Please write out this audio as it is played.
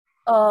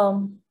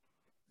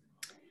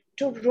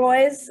to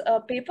Roy's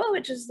paper,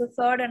 which is the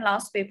third and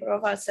last paper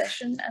of our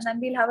session, and then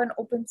we'll have an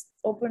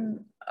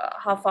open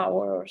half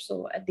hour or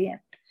so at the end.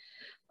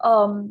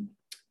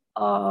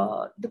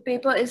 The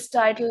paper is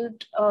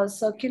titled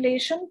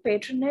Circulation,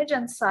 Patronage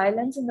and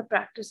Silence in the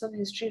Practice of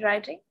History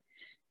Writing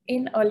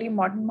in Early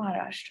Modern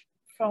Maharashtra,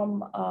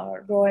 from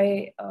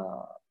Roy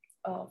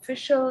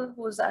Fischel,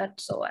 who's at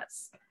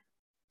SOAS.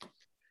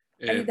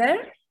 Are you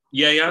there?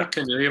 Yeah,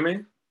 can you hear me?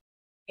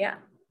 Yeah.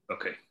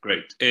 Okay,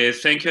 great.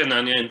 Thank you,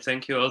 Ananya, and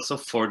thank you also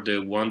for the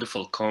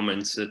wonderful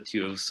comments that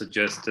you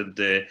suggested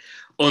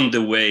on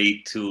the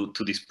way to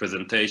this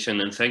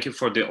presentation. And thank you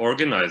for the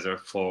organizer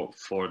for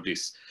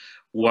this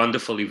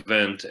wonderful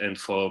event and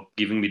for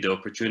giving me the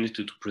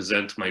opportunity to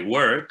present my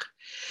work.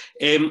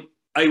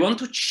 I want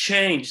to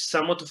change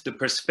somewhat of the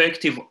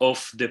perspective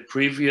of the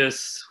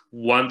previous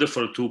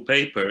wonderful two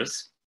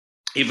papers,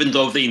 even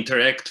though they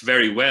interact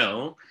very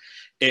well.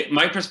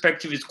 My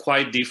perspective is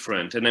quite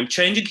different, and I'm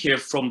changing here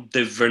from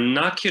the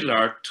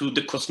vernacular to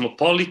the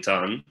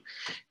cosmopolitan,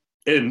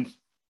 and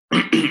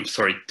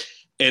sorry,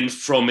 and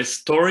from a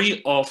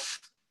story of,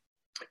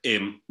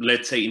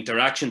 let's say,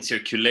 interaction,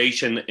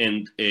 circulation,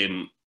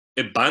 and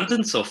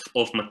abundance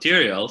of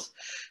materials,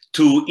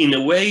 to, in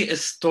a way, a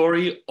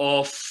story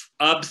of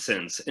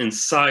absence and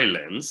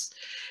silence.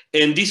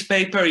 And this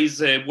paper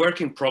is a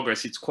work in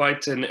progress. It's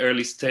quite an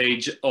early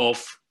stage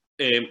of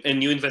a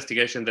new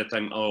investigation that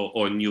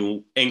or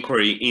new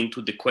inquiry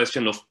into the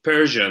question of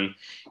Persian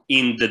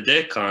in the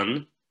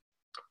Deccan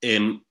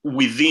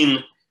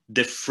within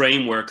the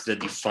framework that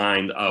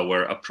defined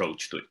our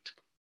approach to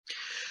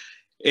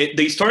it.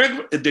 The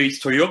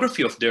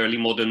historiography of the early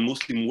modern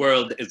Muslim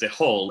world as a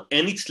whole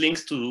and its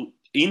links to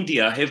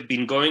India have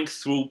been going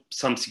through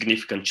some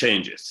significant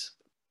changes.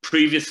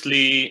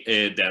 Previously,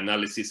 the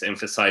analysis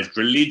emphasized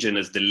religion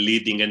as the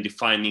leading and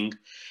defining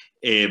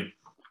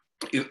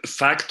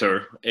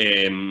factor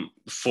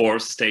for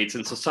states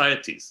and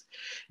societies.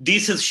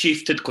 This has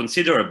shifted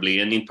considerably,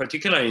 and in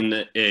particular in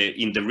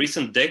the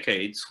recent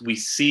decades, we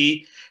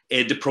see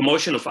the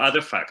promotion of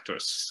other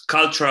factors,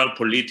 cultural,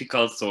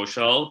 political,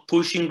 social,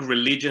 pushing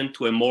religion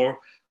to a more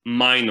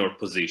minor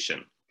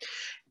position.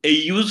 A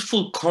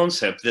useful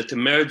concept that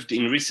emerged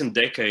in recent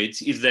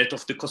decades is that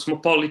of the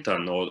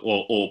cosmopolitan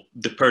or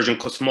the Persian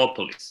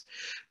cosmopolis,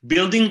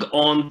 building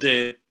on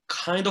the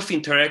kind of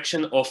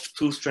interaction of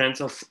two strands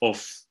of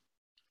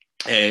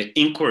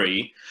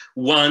inquiry.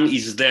 One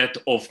is that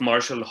of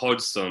Marshall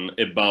Hodgson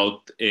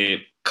about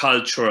a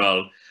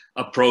cultural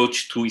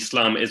approach to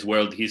Islam as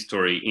world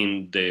history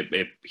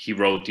he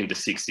wrote in the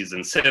 60s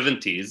and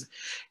 70s,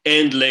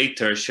 and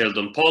later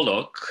Sheldon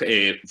Pollock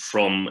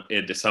from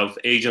the South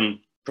Asian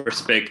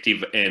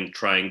perspective and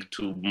trying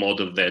to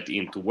model that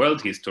into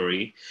world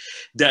history.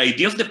 The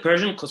idea of the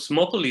Persian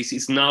cosmopolis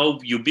is now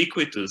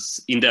ubiquitous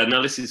in the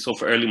analysis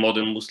of early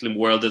modern Muslim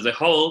world as a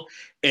whole,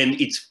 and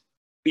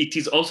it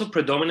is also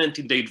predominant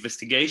in the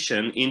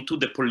investigation into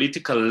the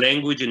political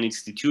language and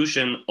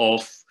institution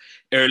of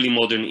early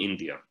modern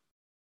India.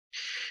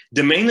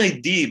 The main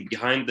idea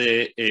behind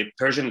the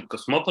Persian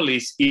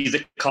cosmopolis is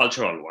a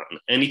cultural one,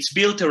 and it's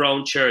built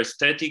around shared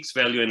aesthetics,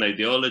 value, and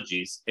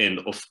ideologies, and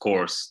of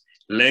course,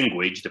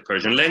 language, the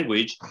Persian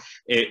language,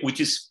 which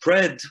is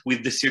spread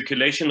with the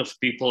circulation of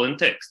people and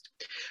text.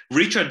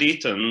 Richard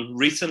Eaton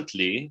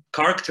recently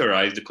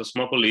characterized the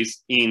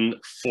cosmopolis in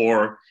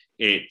four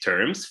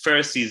terms.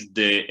 First is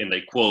and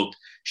I quote,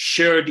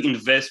 shared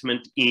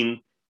investment in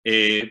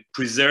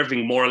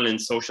preserving moral and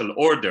social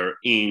order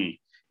in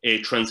a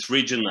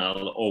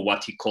transregional, or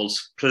what he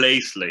calls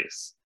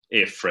placeless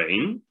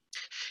frame.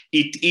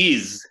 It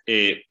is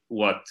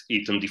what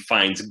Eaton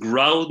defines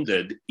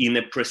grounded in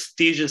a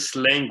prestigious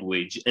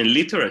language and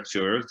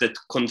literature that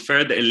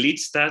conferred elite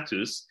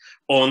status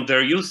on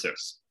their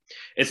users.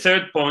 A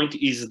third point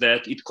is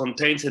that it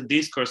contains a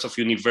discourse of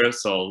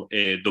universal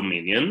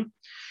dominion.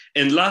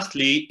 And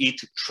lastly,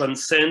 it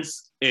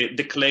transcends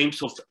the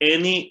claims of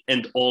any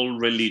and all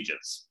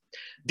religions.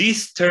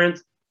 This turned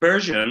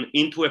Persian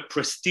into a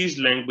prestige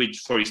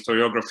language for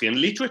historiography and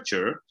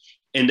literature,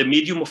 and a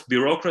medium of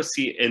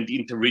bureaucracy and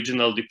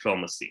interregional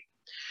diplomacy.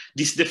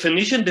 This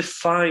definition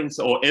defines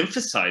or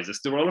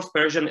emphasizes the role of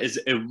Persian as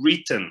a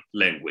written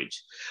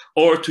language,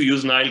 or to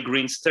use Niall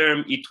Green's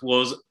term, it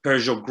was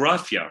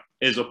Persiographia,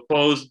 as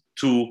opposed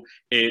to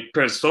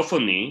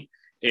Persophony,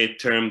 a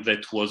term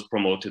that was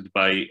promoted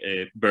by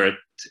Bert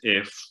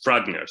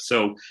Fragner.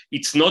 So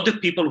it's not the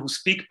people who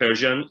speak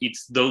Persian,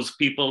 it's those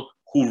people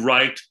who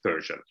write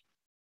Persian.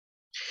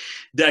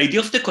 The idea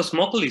of the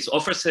cosmopolis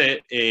offers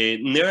a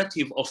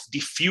narrative of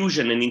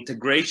diffusion and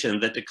integration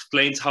that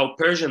explains how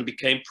Persian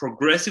became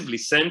progressively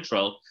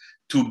central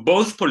to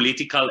both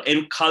political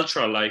and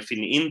cultural life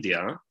in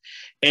India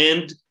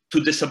and to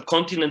the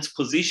subcontinent's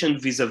position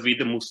vis-a-vis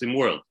the Muslim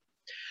world.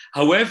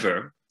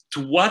 However,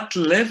 to what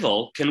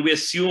level can we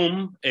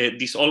assume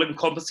this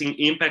all-encompassing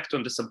impact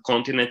on the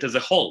subcontinent as a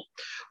whole?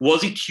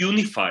 Was it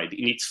unified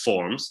in its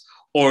forms,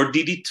 or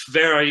did it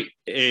vary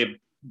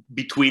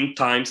between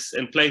times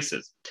and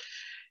places?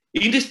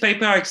 In this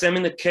paper, I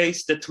examine a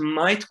case that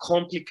might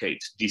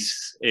complicate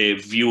this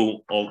view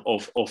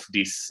of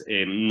this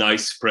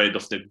nice spread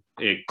of the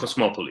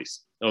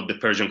cosmopolis, of the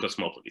Persian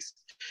cosmopolis.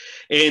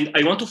 And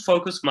I want to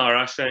focus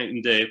Maharashtra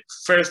in the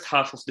first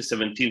half of the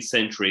 17th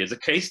century as a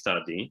case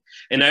study.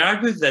 And I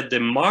argue that the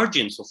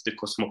margins of the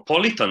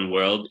cosmopolitan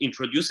world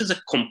introduces a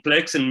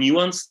complex and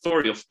nuanced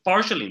story of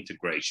partial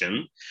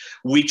integration,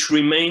 which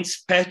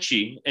remains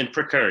patchy and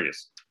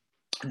precarious.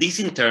 This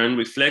in turn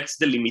reflects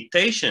the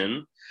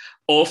limitation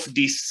of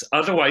this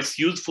otherwise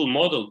useful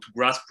model to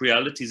grasp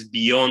realities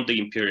beyond the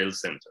imperial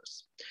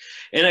centers.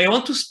 And I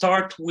want to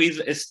start with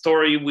a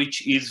story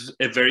which is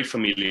a very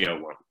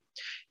familiar one.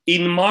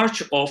 In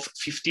March of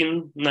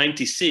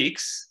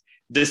 1596,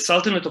 the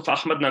Sultanate of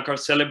Ahmadnagar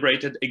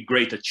celebrated a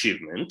great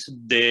achievement.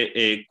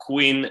 The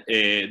Queen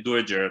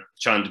Dowager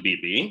Chand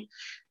Bibi,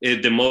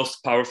 the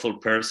most powerful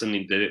person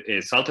in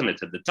the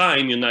Sultanate at the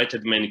time,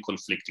 united many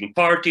conflicting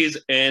parties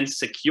and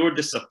secured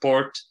the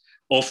support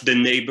of the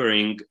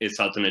neighboring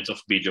sultanates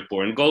of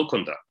Bijapur and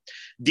Golconda.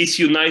 This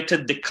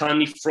united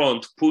Deccani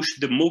front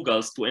pushed the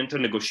Mughals to enter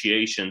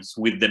negotiations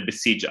with the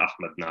besieged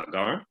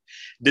Ahmadnagar.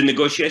 The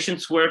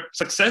negotiations were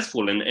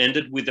successful and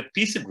ended with a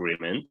peace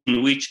agreement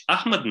in which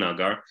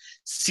Ahmadnagar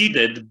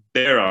ceded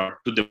Berar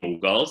to the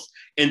Mughals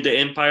and the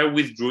empire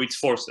withdrew its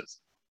forces.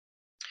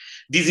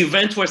 These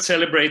events were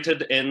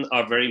celebrated and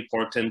are very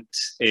important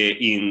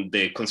in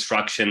the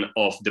construction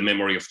of the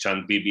memory of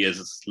Chand Bibi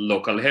as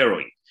local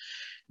heroine.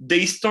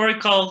 The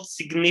historical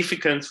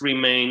significance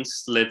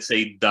remains, let's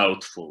say,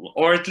 doubtful,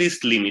 or at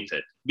least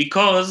limited,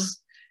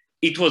 because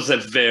it was a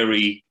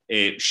very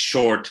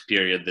short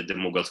period that the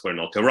Mughals were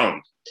not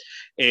around.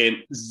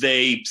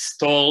 They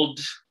stalled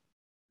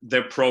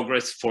their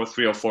progress for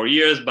 3 or 4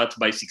 years, but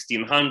by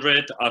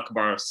 1600,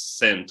 Akbar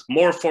sent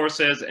more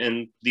forces,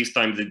 and this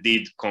time they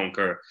did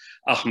conquer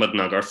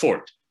Ahmadnagar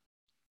fort.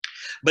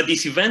 But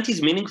this event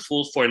is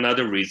meaningful for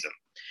another reason.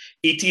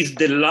 It is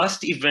the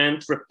last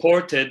event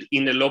reported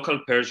in a local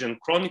Persian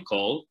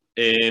chronicle,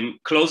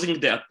 closing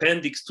the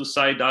appendix to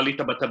Sayyid Ali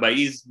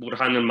Tabatabai's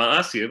Burhan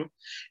al-Ma'asir,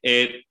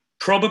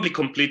 probably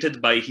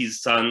completed by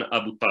his son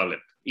Abu Talib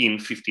in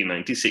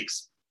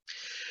 1596.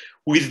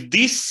 With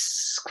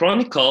this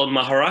chronicle,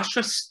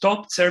 Maharashtra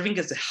stopped serving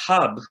as a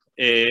hub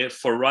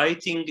for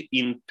writing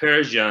in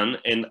Persian,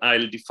 and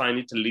I'll define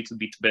it a little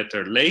bit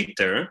better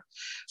later,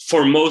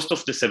 for most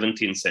of the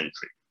 17th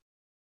century.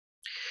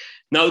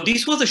 Now,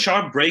 this was a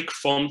sharp break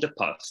from the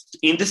past.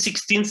 In the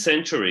 16th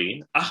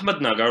century,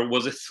 Ahmadnagar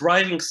was a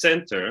thriving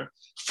center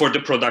for the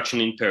production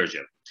in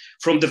Persian.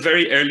 From the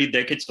very early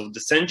decades of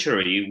the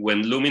century,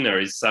 when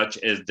luminaries such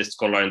as the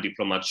scholar and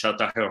diplomat Shah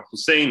Tahir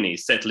Husseini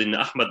settled in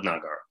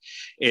Ahmadnagar,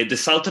 the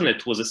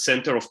Sultanate was a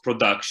center of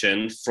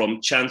production, from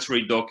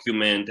chancery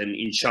document and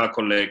insha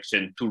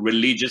collection to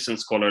religious and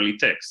scholarly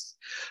texts.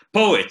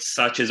 Poets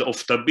such as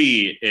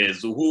Oftabi,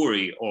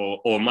 Zuhuri,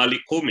 or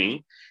Malik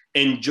Qumi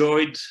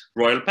enjoyed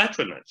royal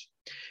patronage.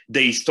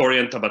 The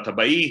historian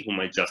Tabatabai, whom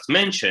I just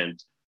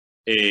mentioned,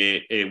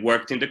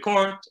 worked in the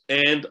court,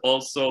 and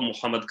also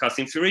Muhammad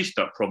Qasim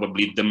Firishta,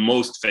 probably the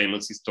most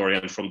famous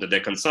historian from the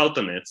Deccan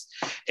Sultanates,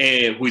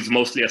 who is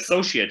mostly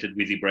associated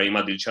with Ibrahim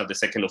Adil Shah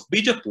II of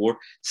Bijapur,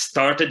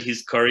 started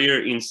his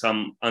career in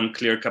some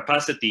unclear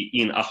capacity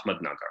in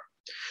Ahmadnagar.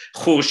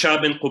 Khurshah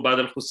bin Qubad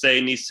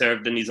al-Husseini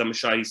served the Nizam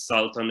Shahi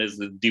Sultan as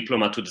the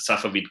diplomat to the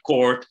Safavid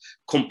court,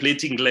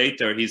 completing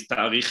later his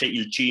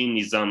Tarikh-e-Ilchi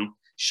Nizam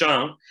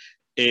Shah.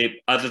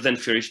 Other than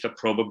Firishta,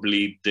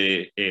 probably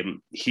the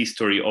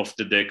history of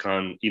the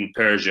Deccan in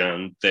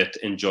Persian that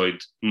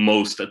enjoyed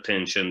most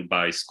attention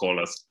by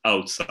scholars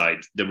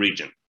outside the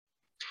region.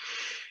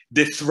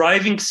 The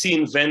thriving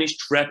scene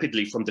vanished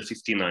rapidly from the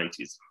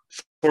 1590s.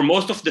 For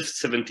most of the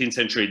 17th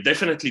century,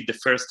 definitely the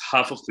first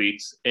half of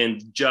it,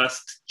 and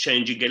just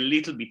changing a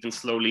little bit and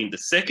slowly in the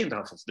second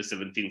half of the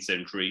 17th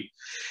century,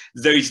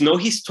 there is no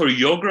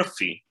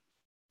historiography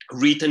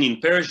written in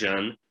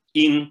Persian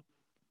in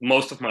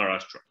most of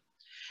Maharashtra.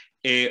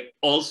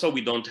 Also,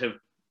 we don't have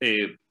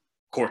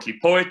courtly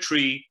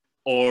poetry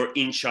or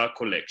insha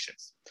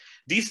collections.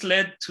 This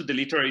led to the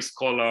literary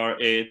scholar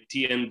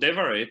T.N.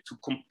 Devare to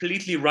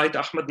completely write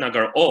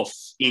Ahmadnagar off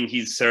in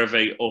his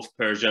survey of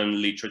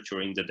Persian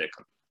literature in the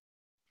Deccan.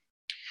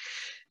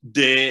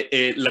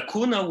 The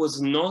lacuna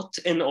was not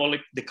an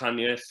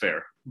all-Deccani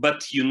affair,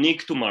 but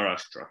unique to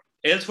Maharashtra.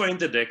 Elsewhere in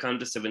the Deccan,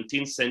 the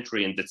 17th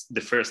century and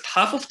the first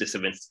half of the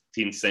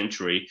 17th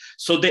century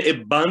saw the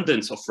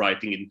abundance of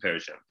writing in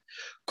Persian.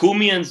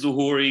 Qumi and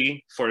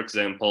Zuhuri, for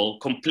example,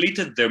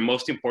 completed their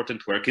most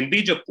important work in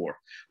Bijapur,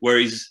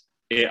 whereas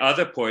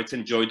other poets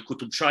enjoyed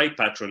Qutub Shahi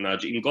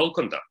patronage in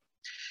Golconda.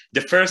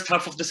 The first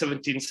half of the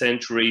 17th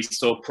century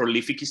saw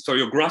prolific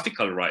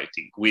historiographical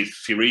writing, with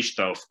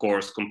Firishta, of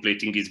course,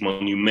 completing his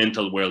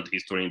monumental world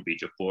history in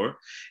Bijapur,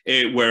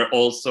 where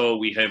also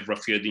we have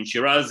Rafiuddin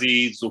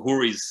Shirazi,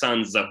 Zuhuri's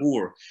son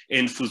Zahur,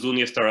 and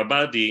Fuzuni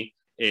Eftarabadi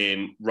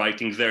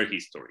writing their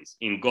histories.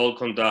 In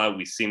Golconda,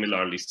 we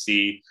similarly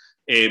see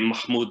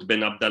Mahmoud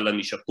ben Abdallah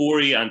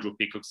Nishapuri. Andrew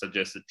Peacock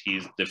suggested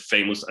he's the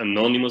famous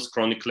anonymous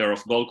chronicler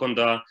of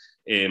Golconda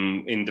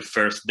in the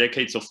first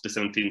decades of the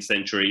 17th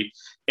century.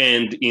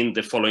 And in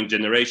the following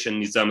generation,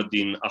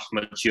 Nizamuddin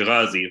Ahmad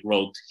Shirazi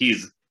wrote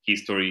his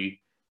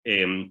history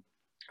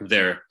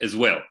there as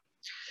well.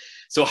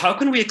 So how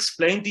can we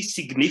explain this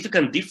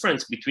significant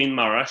difference between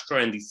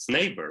Maharashtra and its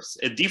neighbors,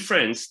 a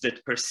difference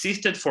that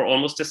persisted for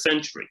almost a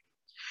century?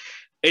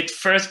 At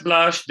first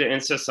blush, the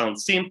answer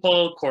sounds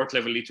simple.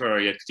 Court-level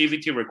literary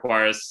activity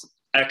requires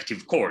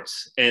active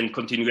courts and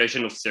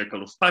continuation of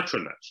circle of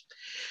patronage.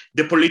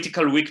 The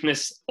political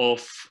weakness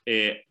of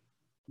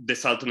the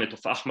Sultanate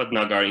of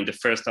Ahmadnagar in the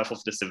first half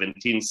of the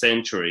 17th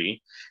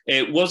century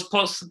was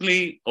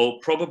possibly or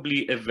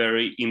probably a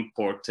very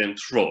important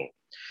role.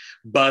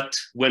 But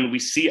when we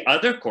see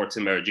other courts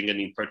emerging, and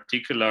in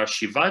particular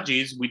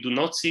Shivaji's, we do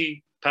not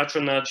see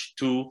patronage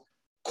to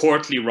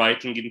courtly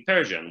writing in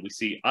Persian. We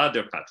see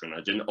other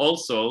patronage. And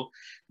also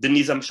the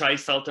Nizam Shahi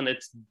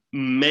Sultanate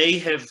may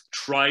have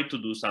tried to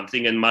do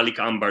something, and Malik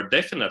Ambar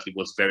definitely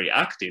was very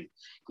active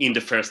in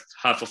the first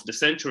half of the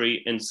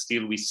century, and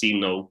still we see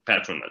no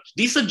patronage.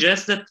 This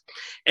suggests that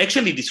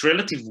actually this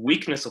relative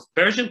weakness of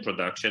Persian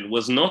production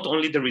was not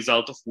only the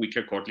result of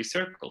weaker courtly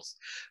circles,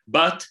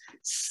 but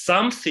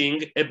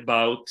something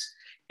about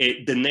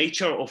the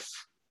nature of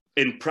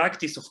and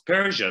practice of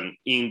Persian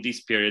in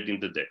this period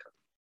in the Deccan.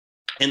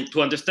 And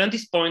to understand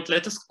this point,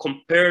 let us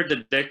compare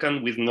the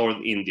Deccan with North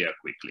India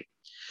quickly.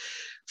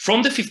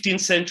 From the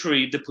 15th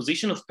century, the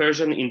position of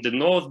Persian in the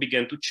north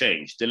began to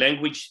change. The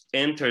language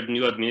entered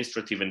new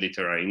administrative and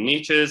literary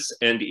niches,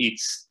 and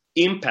its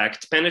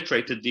impact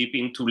penetrated deep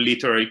into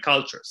literary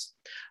cultures.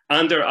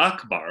 Under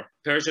Akbar,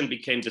 Persian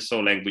became the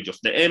sole language of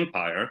the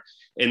empire,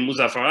 and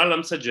Muzaffar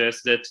Alam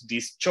suggests that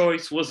this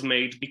choice was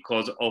made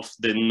because of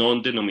the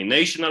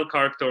non-denominational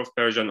character of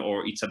Persian,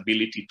 or its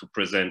ability to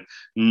present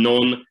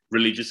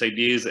non-religious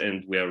ideas,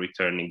 and we are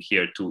returning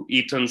here to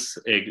Eaton's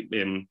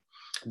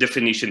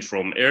definition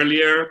from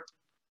earlier.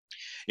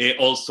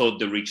 Also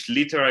the rich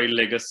literary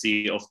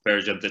legacy of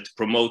Persian that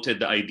promoted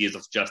the ideas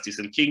of justice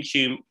and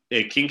kingship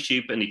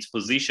and its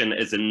position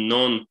as a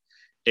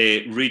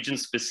non-region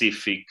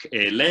specific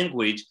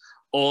language,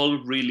 all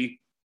really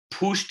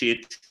pushed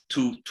it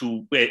to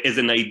as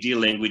an ideal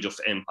language of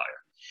empire.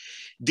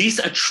 This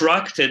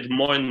attracted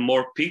more and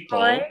more people.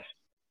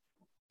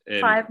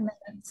 5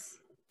 minutes,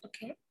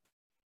 okay.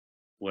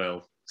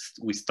 Well,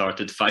 we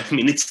started 5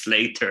 minutes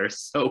later,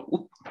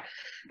 so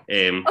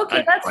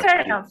okay, that's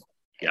fair enough.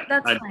 Yeah,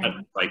 that's I'd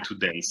try to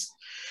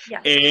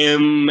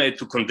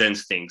to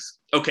condense things.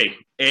 Okay,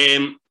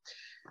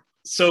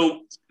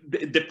 so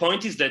the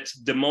point is that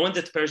the moment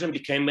that Persian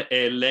became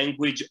a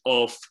language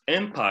of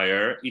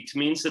empire, it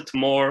means that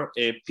more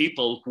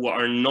people who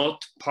are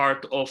not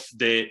part of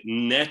the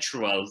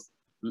natural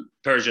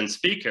Persian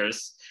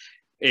speakers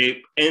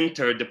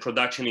entered the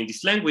production in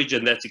this language,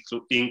 and that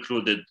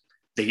included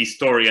the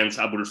historians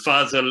Abul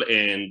Fazl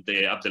and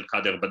Abdel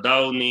Qadir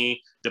Badauni,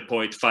 the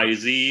poet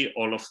Faizi,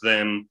 all of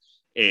them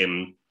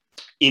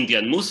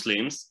Indian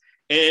Muslims,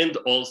 and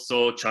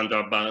also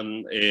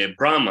Chandraban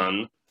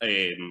Brahman,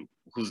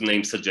 whose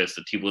name suggests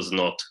that he was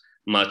not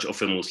much of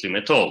a Muslim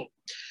at all.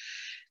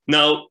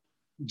 Now,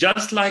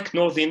 just like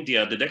North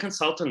India, the Deccan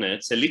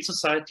Sultanate's elite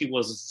society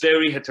was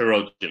very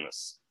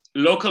heterogeneous.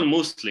 Local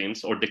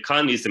Muslims, or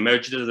Deccanis,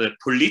 emerged as a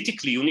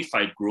politically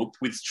unified group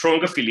with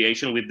strong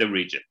affiliation with the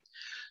region.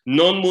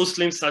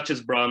 Non-Muslims such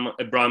as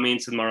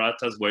Brahmins and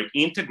Marathas were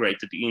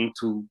integrated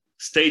into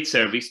state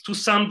service to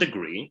some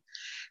degree,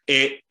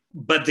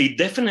 but they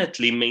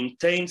definitely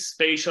maintained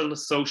spatial,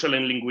 social,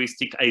 and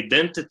linguistic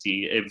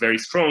identity very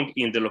strong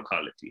in the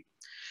locality.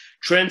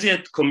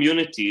 Transient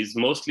communities,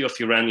 mostly of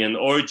Iranian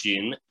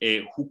origin,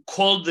 who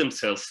called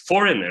themselves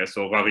foreigners,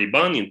 or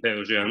Ghariban in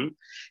Persian,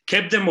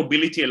 kept their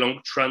mobility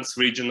along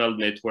trans-regional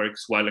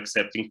networks while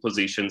accepting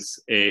positions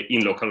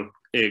in local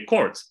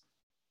courts.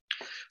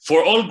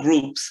 For all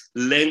groups,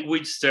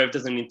 language served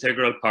as an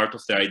integral part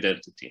of their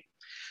identity.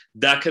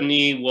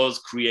 Dakhani was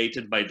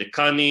created by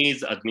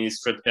Deccanis.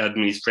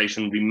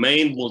 Administration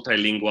remained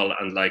multilingual,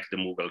 unlike the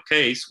Mughal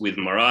case, with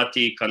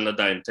Marathi,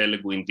 Kannada, and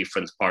Telugu in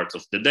different parts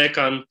of the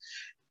Deccan.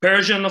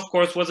 Persian, of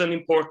course, was an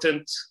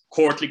important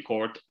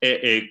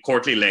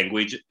courtly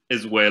language,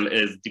 as well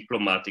as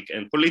diplomatic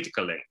and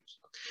political language.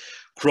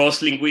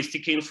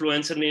 Cross-linguistic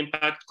influence and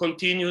impact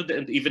continued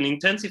and even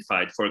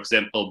intensified. For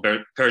example,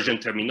 Persian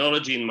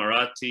terminology in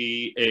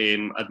Marathi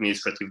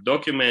administrative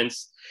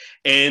documents,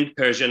 and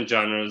Persian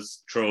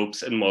genres,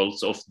 tropes, and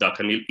molds of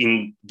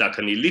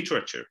Dakhani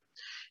literature.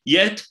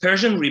 Yet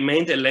Persian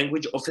remained a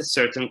language of a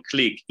certain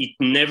clique. It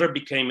never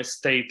became a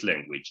state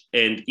language.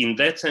 And in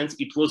that sense,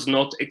 it was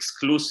not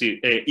inclusive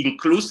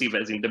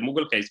as in the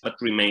Mughal case,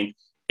 but remained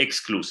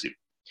exclusive.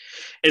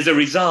 As a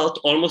result,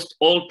 almost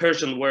all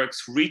Persian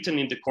works written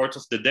in the court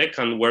of the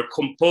Deccan were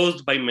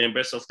composed by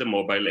members of the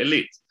mobile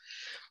elite.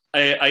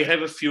 I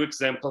have a few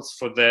examples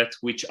for that,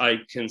 which I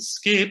can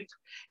skip.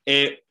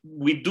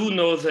 We do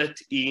know that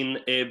in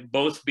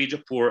both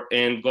Bijapur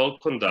and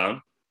Golconda,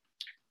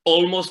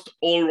 almost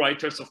all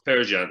writers of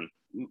Persian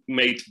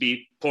may it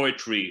be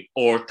poetry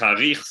or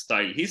Tarikh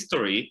style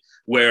history,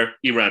 were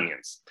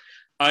Iranians,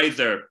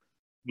 either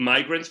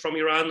migrants from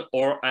Iran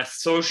or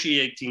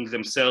associating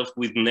themselves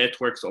with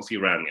networks of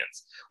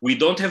Iranians. We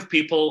don't have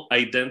people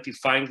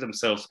identifying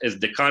themselves as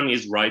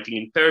Deccanis writing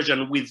in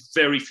Persian, with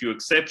very few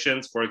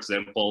exceptions. For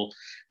example,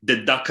 the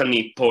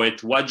Dakhani poet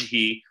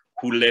Wajhi,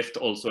 who left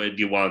also a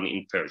diwan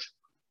in Persian.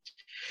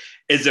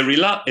 As a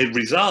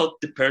result,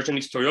 the Persian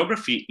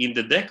historiography in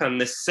the Deccan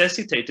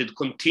necessitated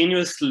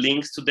continuous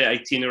links to the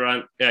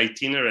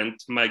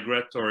itinerant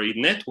migratory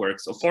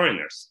networks of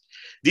foreigners.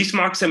 This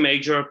marks a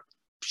major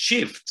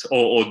shift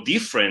or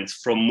difference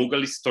from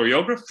Mughal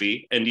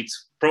historiography and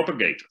its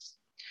propagators.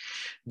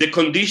 The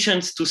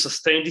conditions to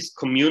sustain this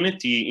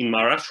community in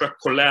Maharashtra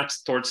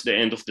collapsed towards the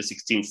end of the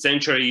 16th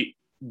century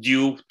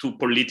due to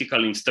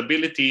political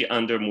instability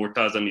under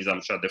Murtaza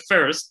Nizam Shah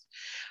I,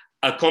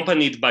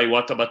 accompanied by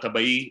what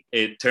Tabatabai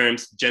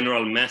terms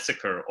general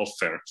massacre of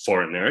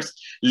foreigners,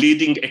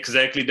 leading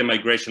exactly the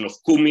migration of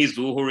Kumi,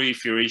 Zuhuri,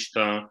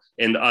 Firishta,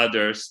 and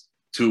others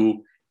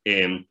to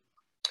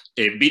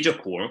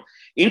Bijapur.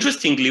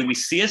 Interestingly, we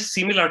see a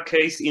similar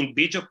case in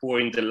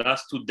Bijapur in the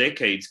last 2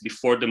 decades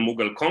before the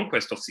Mughal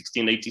conquest of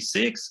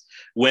 1686,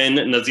 when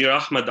Nazir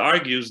Ahmad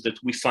argues that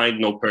we find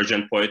no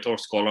Persian poet or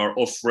scholar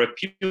of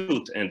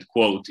repute, end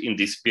quote, in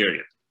this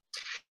period.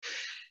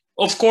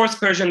 Of course,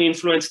 Persian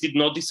influence did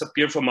not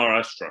disappear from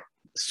Maharashtra.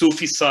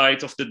 Sufi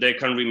sites of the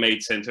Deccan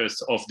remained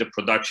centers of the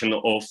production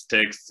of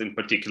texts in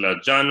particular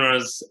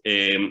genres.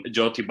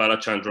 Jyoti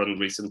Balachandran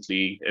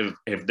recently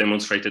have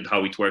demonstrated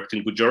how it worked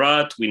in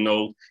Gujarat. We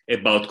know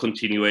about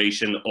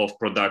continuation of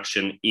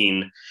production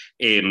in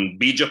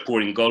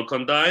Bijapur in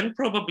Golconda, and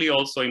probably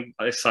also in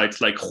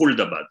sites like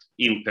Khuldabad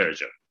in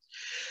Persia.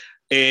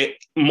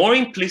 More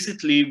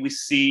implicitly, we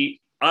see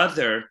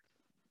other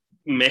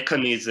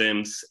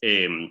mechanisms,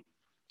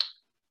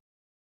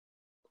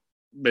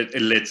 but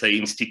let's say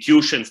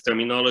institutions,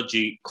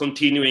 terminology,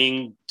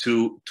 continuing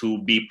to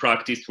be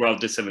practiced throughout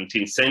the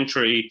 17th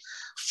century,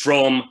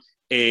 from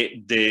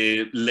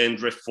the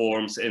land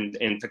reforms and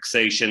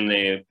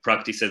taxation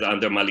practices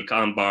under Malik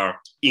Anbar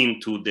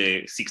into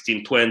the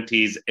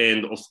 1620s.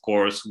 And of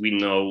course, we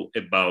know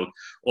about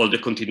all the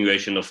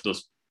continuation of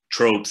those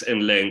tropes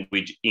and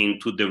language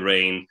into the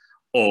reign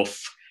of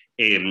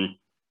even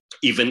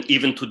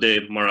to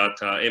the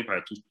Maratha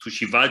Empire, to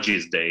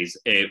Shivaji's days,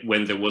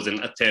 when there was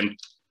an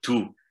attempt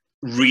to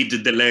read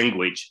the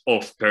language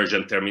of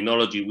Persian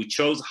terminology, which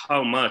shows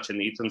how much,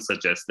 and Ethan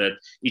suggests that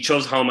it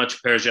shows how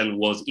much Persian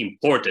was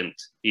important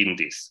in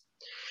this.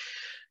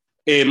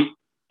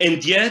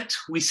 And yet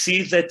we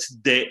see that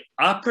the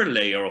upper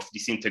layer of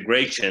this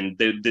integration,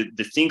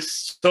 the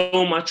things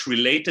so much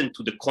related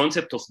to the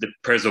concept of the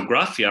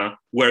Persographia,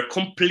 were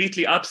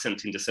completely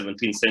absent in the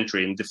 17th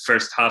century, in the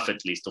first half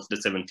at least of the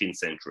 17th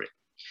century.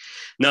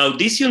 Now,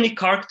 this unique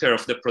character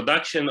of the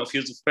production of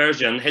use of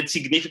Persian had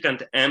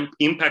significant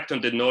impact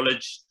on the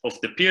knowledge of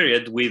the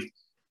period, with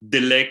the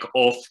lack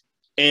of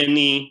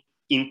any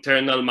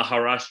internal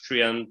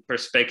Maharashtrian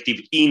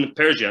perspective in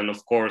Persian,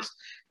 of course,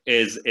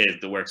 as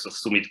the works of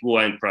Sumit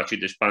Guha and Prachi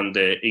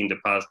Deshpande in the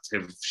past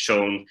have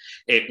shown.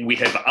 We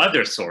have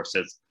other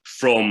sources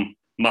from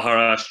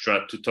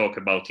Maharashtra to talk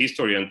about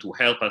history and to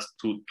help us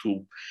to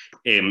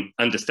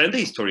understand the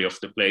history of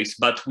the place,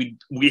 but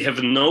we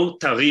have no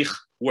Tarikh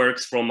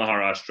works from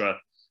Maharashtra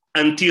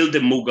until the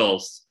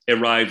Mughals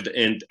arrived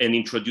and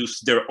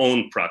introduced their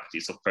own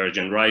practice of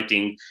Persian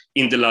writing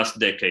in the last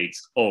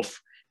decades of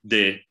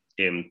the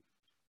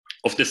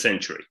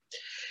century.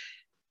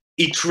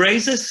 It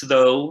raises,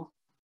 though,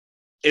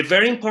 a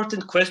very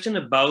important question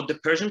about the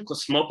Persian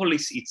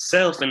cosmopolis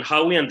itself and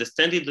how we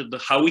understand it, and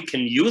how we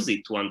can use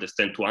it to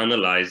understand, to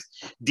analyze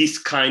this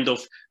kind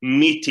of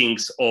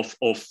meetings of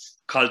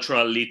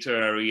cultural,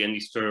 literary, and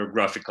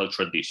historiographical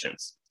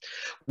traditions.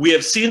 We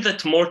have seen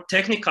that more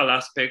technical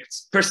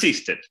aspects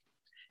persisted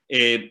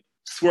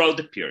throughout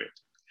the period.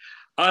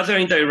 Other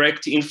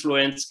indirect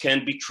influence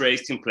can be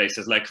traced in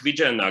places like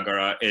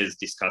Vijayanagara, as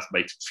discussed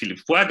by Philip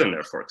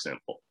Wagoner, for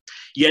example.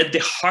 Yet the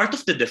heart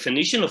of the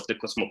definition of the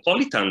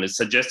cosmopolitan, as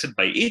suggested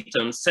by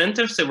Eaton,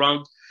 centers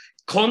around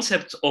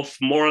concepts of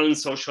moral and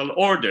social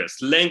orders,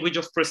 language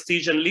of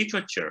prestige and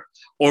literature,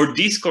 or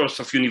discourse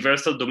of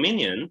universal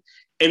dominion,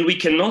 and we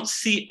cannot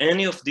see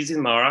any of these in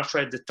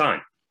Maharashtra at the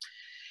time.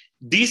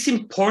 This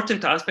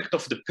important aspect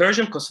of the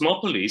Persian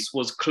cosmopolis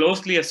was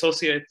closely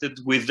associated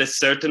with a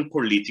certain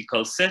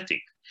political setting.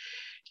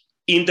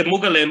 In the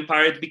Mughal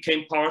Empire, it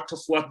became part of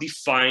what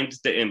defined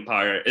the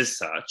empire as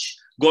such,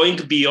 going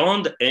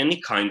beyond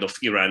any kind of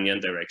Iranian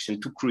direction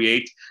to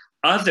create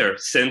other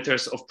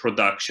centers of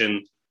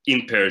production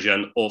in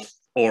Persian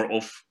or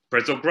of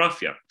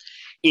Persographia.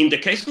 In the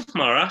case of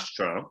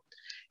Maharashtra,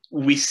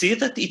 we see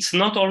that it's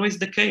not always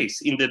the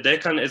case in the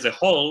Deccan as a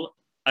whole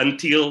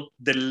until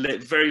the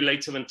very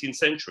late 17th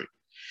century.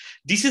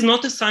 This is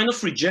not a sign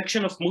of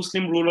rejection of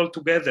Muslim rule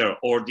altogether,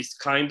 or this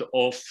kind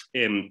of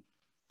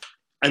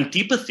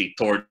antipathy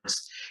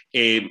towards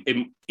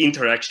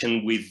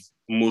interaction with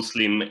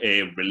Muslim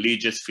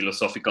religious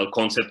philosophical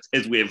concepts,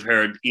 as we have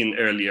heard in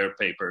earlier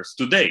papers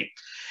today.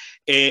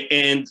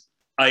 And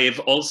I have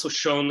also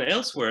shown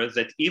elsewhere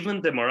that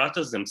even the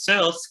Marathas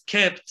themselves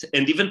kept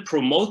and even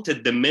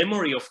promoted the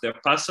memory of their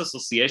past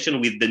association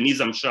with the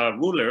Nizam Shah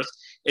rulers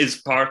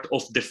as part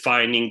of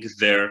defining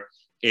their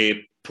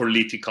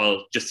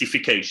political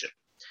justification.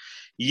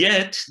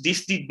 Yet,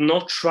 this did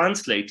not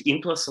translate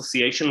into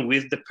association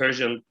with the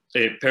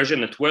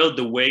Persianate world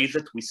the way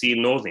that we see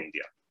in North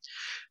India.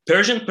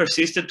 Persian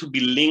persisted to be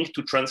linked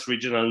to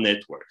trans-regional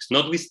networks.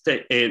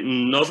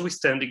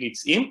 Notwithstanding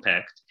its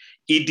impact,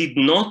 it did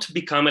not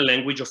become a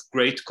language of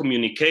great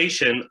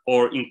communication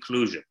or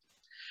inclusion.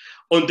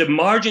 On the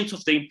margins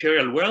of the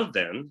imperial world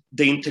then,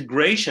 the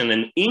integration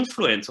and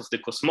influence of the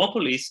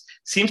cosmopolis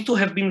seems to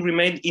have been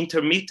remained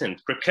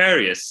intermittent,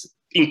 precarious,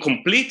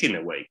 incomplete in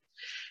a way.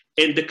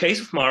 And the case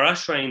of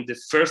Maharashtra in the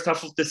first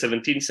half of the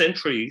 17th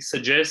century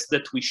suggests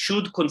that we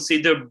should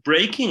consider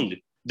breaking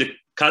the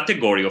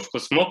category of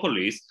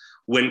cosmopolis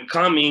when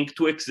coming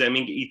to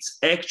examining its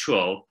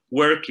actual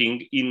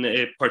working in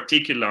a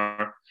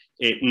particular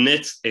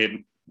let's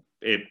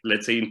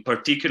say in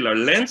particular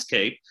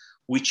landscape,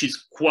 which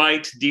is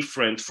quite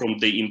different from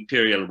the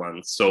imperial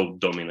one so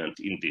dominant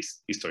in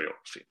this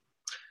historiography.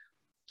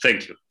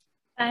 Thank you.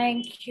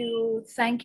 Thank you. Thank